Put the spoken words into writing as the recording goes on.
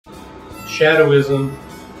Shadowizm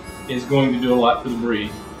is going to do a lot for the breed.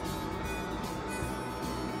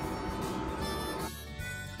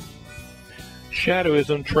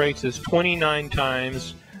 Shadowizm traces 29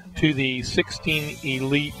 times to the 16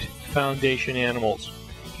 elite foundation animals.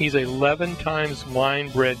 He's 11 times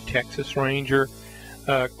line-bred Texas Ranger,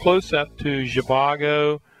 close up to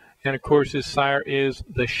Zhivago, and of course his sire is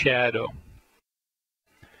the Shadow.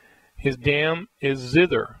 His dam is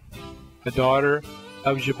Zither, a daughter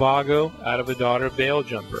of Zhivago out of a daughter of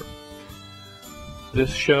Belloucii.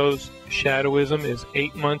 This shows Shadowizm is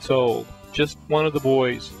 8 months old, just one of the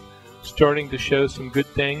boys, starting to show some good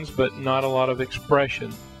things but not a lot of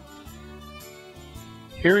expression.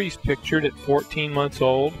 Here he's pictured at 14 months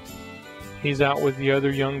old. He's out with the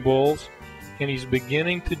other young bulls and he's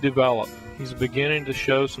beginning to develop. He's beginning to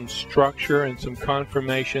show some structure and some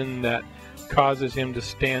conformation that causes him to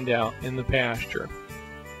stand out in the pasture.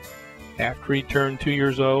 After he turned 2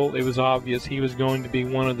 years old, it was obvious he was going to be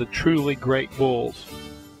one of the truly great bulls.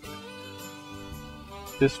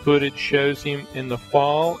 This footage shows him in the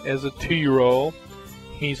fall as a 2-year-old.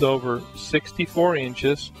 He's over 64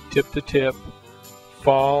 inches, tip to tip,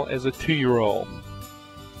 fall as a 2-year-old.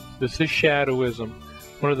 This is Shadowizm,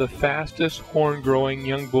 one of the fastest horn-growing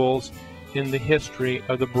young bulls in the history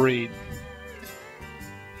of the breed.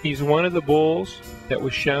 He's one of the bulls that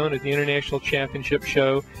was shown at the International Championship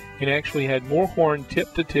show and actually had more horn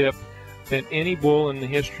tip to tip than any bull in the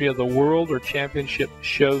history of the World or Championship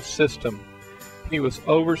show system. He was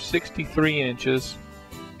over 63 inches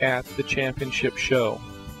at the championship show.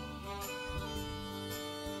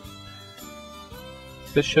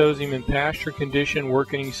 This shows him in pasture condition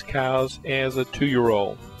working his cows as a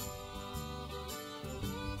 2-year-old.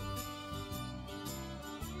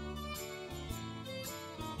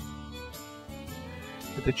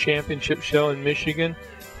 At the championship show in Michigan,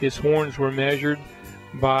 his horns were measured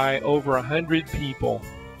by over 100 people.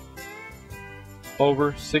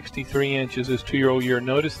 Over 63 inches his 2-year-old year.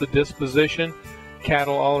 Notice the disposition,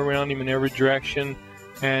 cattle all around him in every direction,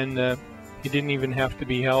 and he didn't even have to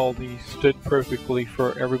be held. He stood perfectly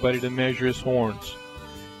for everybody to measure his horns.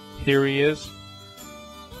 Here he is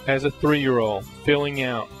as a 3-year-old, filling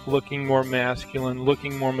out, looking more masculine,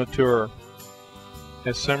 looking more mature.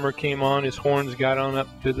 As summer came on, his horns got on up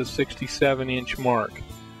to the 67-inch mark.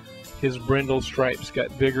 His brindle stripes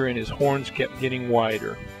got bigger and his horns kept getting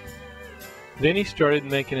wider. Then he started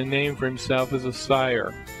making a name for himself as a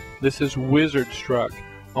sire. This is Wizard Struck,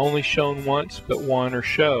 only shown once but won her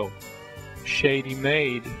show. Shady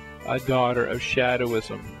Maid, a daughter of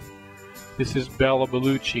Shadowizm. This is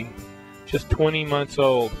Belloucii, just 20 months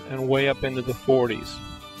old and way up into the 40s.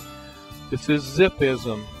 This is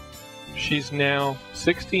Zipism. She's now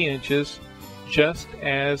 60 inches, just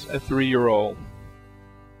as a 3-year-old.